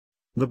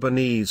The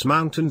Bernese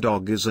Mountain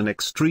Dog is an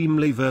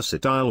extremely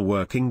versatile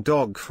working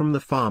dog from the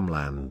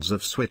farmlands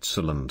of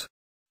Switzerland.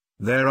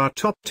 There are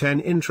top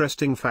 10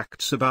 interesting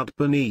facts about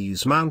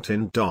Bernese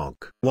Mountain Dog.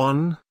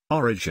 1.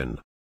 Origin.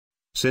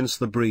 Since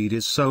the breed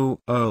is so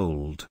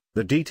old,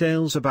 the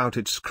details about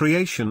its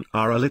creation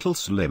are a little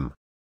slim.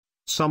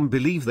 Some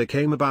believe they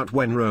came about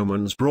when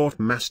Romans brought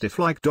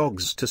Mastiff-like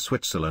dogs to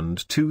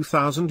Switzerland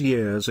 2,000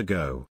 years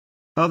ago.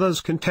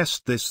 Others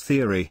contest this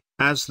theory,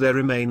 as their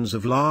remains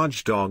of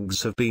large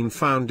dogs have been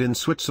found in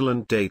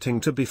Switzerland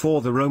dating to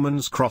before the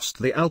Romans crossed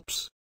the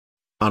Alps.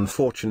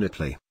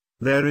 Unfortunately,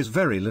 there is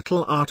very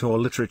little art or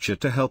literature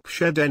to help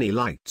shed any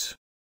light.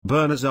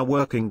 Berners are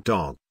working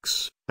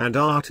dogs, and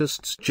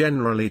artists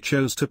generally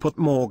chose to put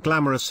more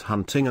glamorous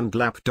hunting and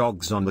lap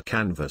dogs on the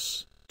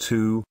canvas.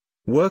 2.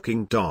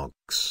 Working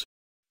dogs.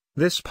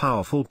 This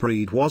powerful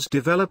breed was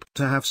developed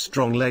to have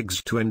strong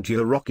legs to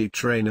endure rocky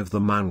terrain of the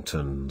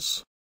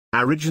mountains.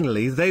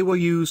 Originally they were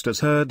used as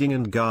herding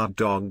and guard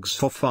dogs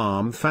for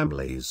farm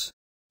families.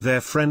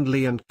 Their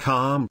friendly and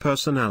calm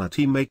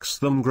personality makes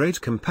them great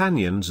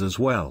companions as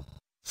well.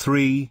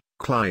 3.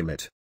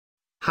 Climate.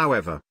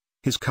 However,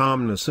 his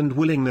calmness and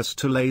willingness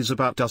to laze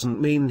about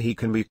doesn't mean he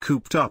can be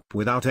cooped up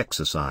without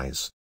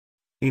exercise.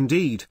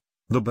 Indeed,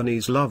 the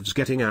Bernese loves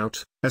getting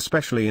out,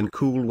 especially in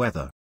cool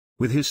weather.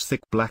 With his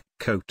thick black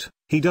coat,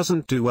 he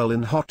doesn't do well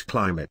in hot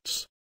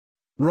climates.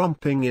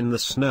 Romping in the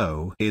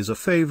snow is a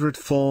favorite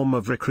form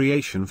of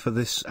recreation for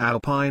this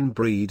alpine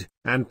breed,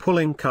 and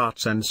pulling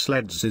carts and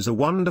sleds is a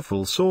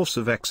wonderful source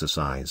of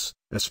exercise,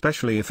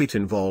 especially if it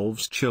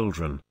involves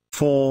children.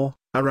 4.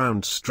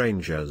 Around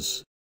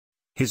strangers.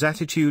 His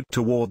attitude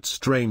toward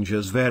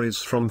strangers varies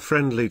from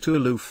friendly to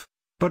aloof,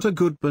 but a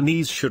good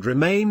Bernese should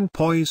remain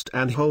poised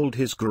and hold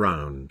his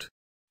ground.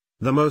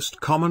 The most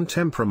common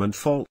temperament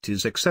fault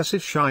is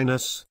excessive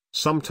shyness,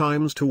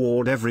 sometimes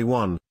toward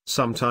everyone,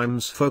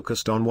 sometimes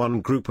focused on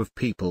one group of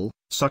people,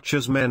 such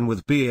as men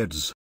with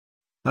beards.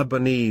 A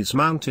Bernese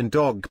Mountain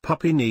Dog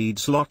puppy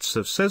needs lots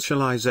of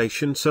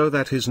socialization so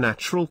that his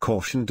natural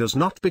caution does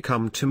not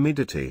become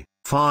timidity.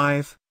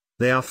 5.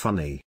 They are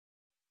funny.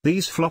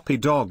 These floppy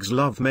dogs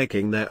love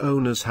making their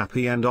owners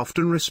happy and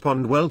often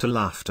respond well to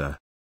laughter.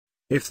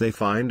 If they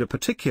find a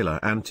particular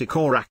antic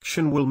or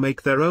action will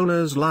make their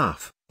owners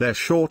laugh, they're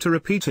sure to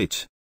repeat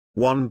it.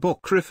 One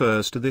book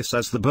refers to this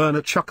as the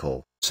Berner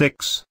chuckle.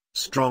 6.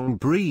 Strong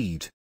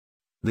breed.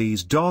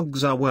 These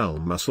dogs are well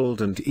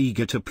muscled and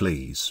eager to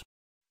please.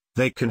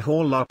 They can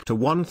haul up to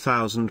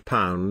 1,000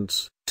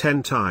 pounds,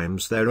 10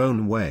 times their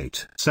own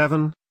weight.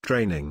 7.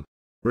 Training.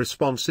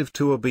 Responsive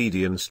to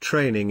obedience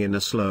training in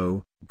a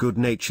slow,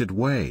 good-natured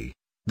way.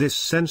 This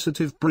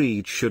sensitive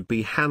breed should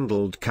be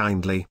handled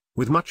kindly,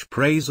 with much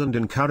praise and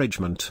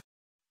encouragement.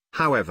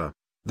 However,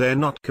 they're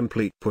not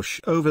complete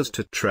pushovers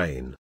to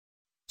train.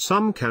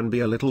 Some can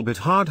be a little bit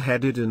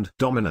hard-headed and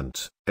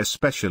dominant,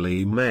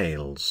 especially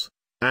males,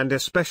 and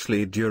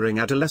especially during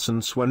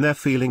adolescence when they're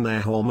feeling their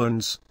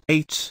hormones.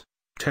 8.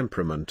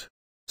 Temperament.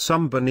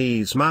 Some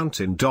Bernese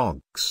Mountain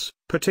Dogs,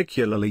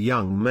 particularly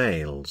young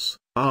males,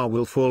 are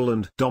willful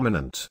and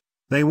dominant.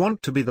 They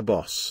want to be the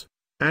boss,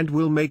 and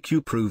will make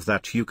you prove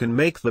that you can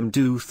make them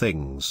do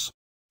things.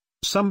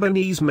 Some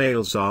Bernese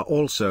males are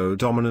also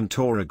dominant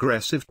or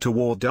aggressive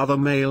toward other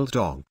male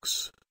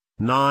dogs.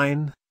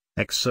 9.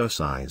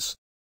 Exercise.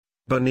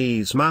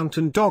 Bernese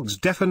Mountain Dogs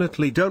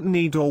definitely don't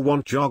need or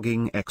want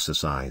jogging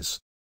exercise.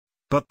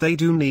 But they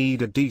do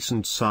need a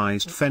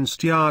decent-sized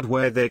fenced yard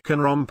where they can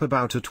romp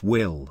about at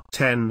will.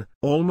 10.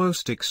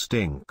 Almost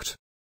extinct.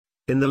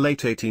 In the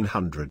late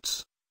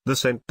 1800s, the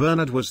St.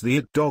 Bernard was the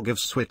it dog of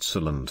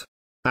Switzerland.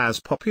 As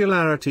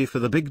popularity for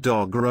the big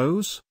dog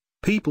rose,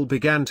 people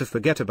began to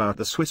forget about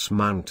the Swiss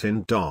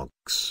mountain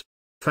dogs.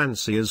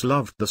 Fanciers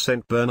loved the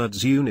St.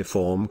 Bernard's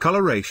uniform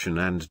coloration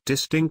and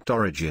distinct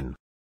origin.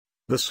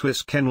 The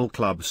Swiss Kennel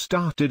Club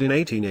started in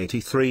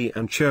 1883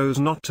 and chose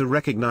not to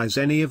recognize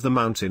any of the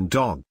mountain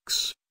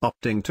dogs,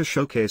 opting to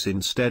showcase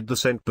instead the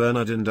St.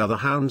 Bernard and other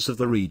hounds of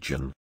the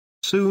region.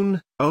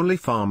 Soon, only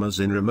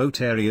farmers in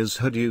remote areas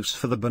had use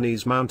for the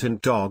Bernese Mountain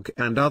Dog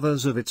and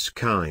others of its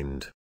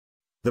kind.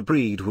 The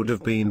breed would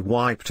have been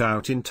wiped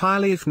out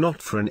entirely if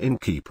not for an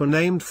innkeeper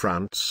named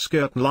Franz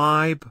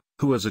Skurtenleib,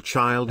 who as a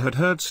child had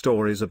heard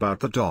stories about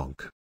the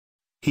dog.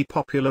 He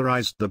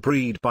popularized the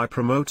breed by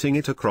promoting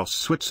it across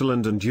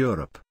Switzerland and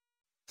Europe.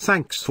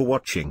 Thanks for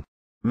watching.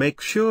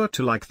 Make sure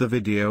to like the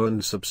video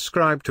and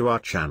subscribe to our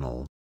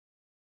channel.